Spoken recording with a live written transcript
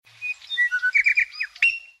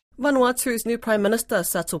Vanuatu's new Prime Minister,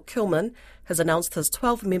 Satu Kilman, has announced his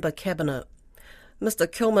 12-member cabinet. Mr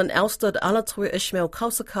Kilman ousted Alatoa Ishmael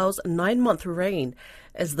Kausakau's 9-month reign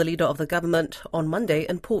as the leader of the government on Monday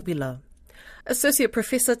in Port Vila. Associate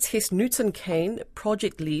Professor Tess Newton-Kane,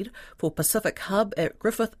 project lead for Pacific Hub at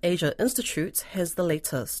Griffith Asia Institute, has the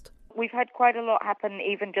latest. We've had quite a lot happen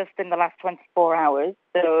even just in the last 24 hours.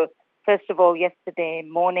 So, first of all, yesterday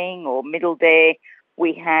morning or middle day,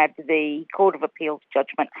 we had the Court of Appeals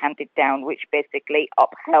judgment handed down, which basically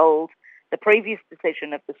upheld the previous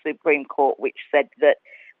decision of the Supreme Court, which said that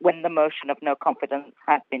when the motion of no confidence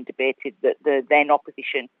had been debated, that the then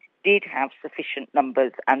opposition did have sufficient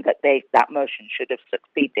numbers and that that motion should have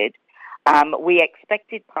succeeded. We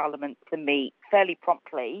expected Parliament to meet fairly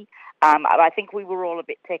promptly. I think we were all a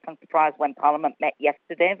bit taken surprise when Parliament met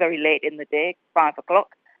yesterday, very late in the day, 5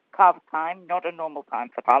 o'clock, carve time, not a normal time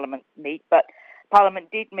for Parliament to meet, but Parliament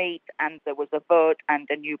did meet and there was a vote and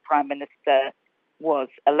a new Prime Minister was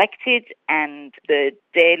elected, and the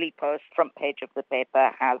Daily Post front page of the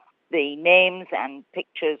paper has the names and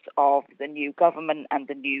pictures of the new government and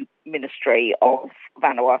the new Ministry of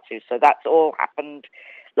Vanuatu. So that's all happened,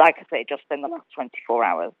 like I say, just in the last 24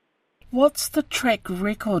 hours. What's the track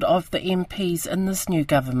record of the MPs in this new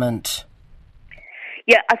government?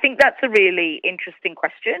 Yeah, I think that's a really interesting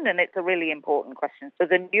question, and it's a really important question. So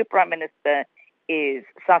the new Prime Minister is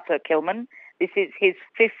Satu Kilman. This is his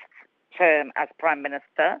 5th term as Prime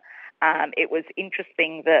Minister. It was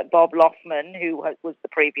interesting that Bob Loughman, who was the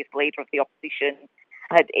previous leader of the opposition,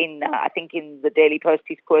 had I think in the Daily Post,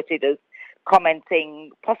 he's quoted as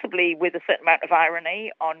commenting, possibly with a certain amount of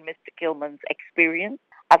irony, on Mr Kilman's experience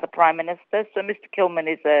as a Prime Minister. So Mr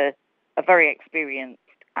Kilman is a very experienced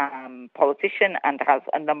politician and has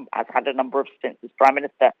had a number of stints as Prime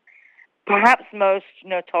Minister. Perhaps most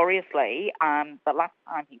notoriously, the last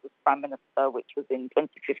time he was Prime Minister, which was in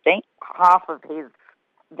 2015, half of his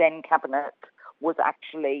then cabinet was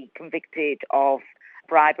actually convicted of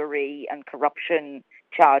bribery and corruption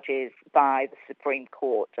charges by the Supreme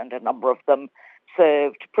Court, and a number of them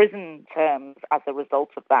served prison terms as a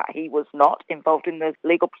result of that. He was not involved in those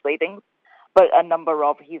legal proceedings, but a number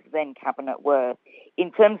of his then cabinet were.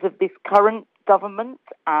 In terms of this current government,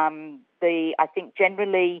 I think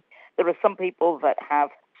generally there are some people that have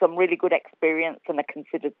some really good experience and are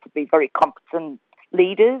considered to be very competent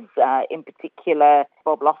leaders, in particular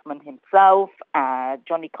Bob Loughman himself,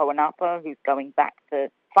 Johnny Cohenapa, who's going back to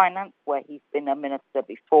finance where he's been a minister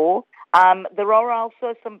before. There are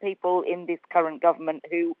also some people in this current government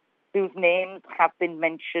whose names have been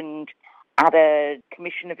mentioned at a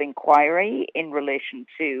commission of inquiry in relation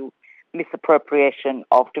to misappropriation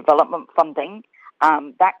of development funding.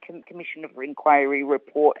 That commission of inquiry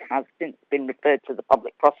report has since been referred to the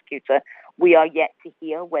public prosecutor. We are yet to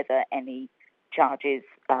hear whether any charges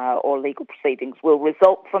or legal proceedings will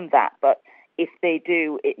result from that, but if they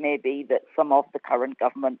do, it may be that some of the current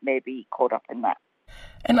government may be caught up in that.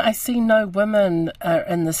 And I see no women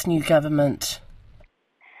in this new government.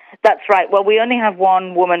 That's right. Well, we only have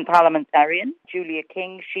one woman parliamentarian, Julia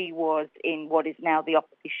King. She was in what is now the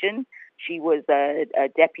opposition. She was a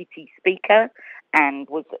deputy speaker and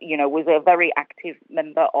was a very active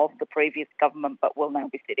member of the previous government, but will now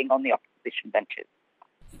be sitting on the opposition benches.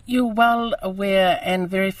 You're well aware and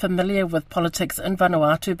very familiar with politics in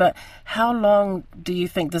Vanuatu, but how long do you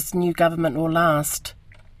think this new government will last?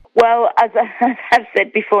 Well, as I have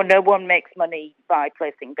said before, no one makes money by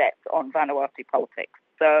placing bets on Vanuatu politics.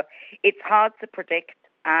 So it's hard to predict.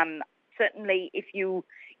 Certainly, if you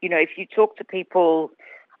talk to people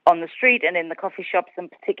on the street and in the coffee shops, and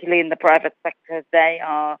particularly in the private sector, they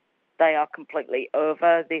are completely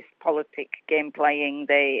over this politic game playing.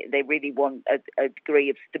 They really want a degree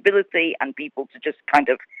of stability and people to just kind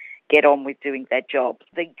of get on with doing their jobs.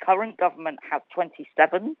 The current government has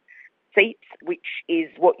 27 seats, which is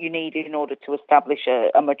what you need in order to establish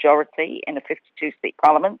a majority in a 52-seat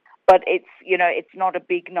parliament. But it's not a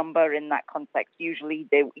big number in that context. Usually,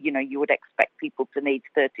 you would expect people to need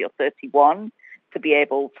 30 or 31 to be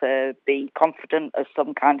able to be confident of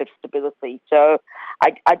some kind of stability. So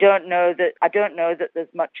I don't know that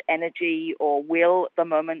there's much energy or will at the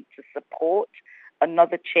moment to support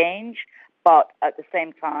another change. But at the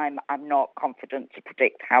same time, I'm not confident to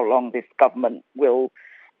predict how long this government will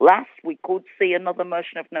last. We could see another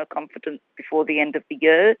motion of no confidence before the end of the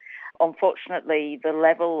year. Unfortunately, the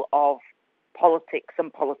level of politics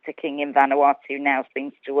and politicking in Vanuatu now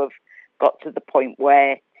seems to have got to the point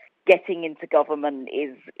where getting into government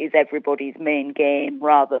is everybody's main game,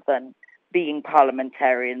 rather than being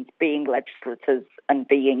parliamentarians, being legislators, and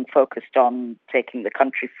being focused on taking the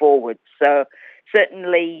country forward. So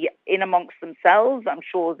certainly in amongst themselves, I'm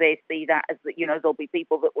sure they see that as, there'll be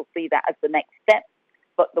people that will see that as the next step.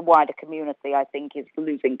 But the wider community, I think, is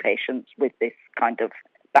losing patience with this kind of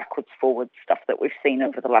backwards-forwards stuff that we've seen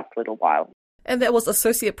over the last little while. And that was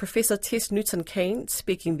Associate Professor Tess Newton-Kane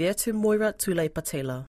speaking there to Moira Tule Patela.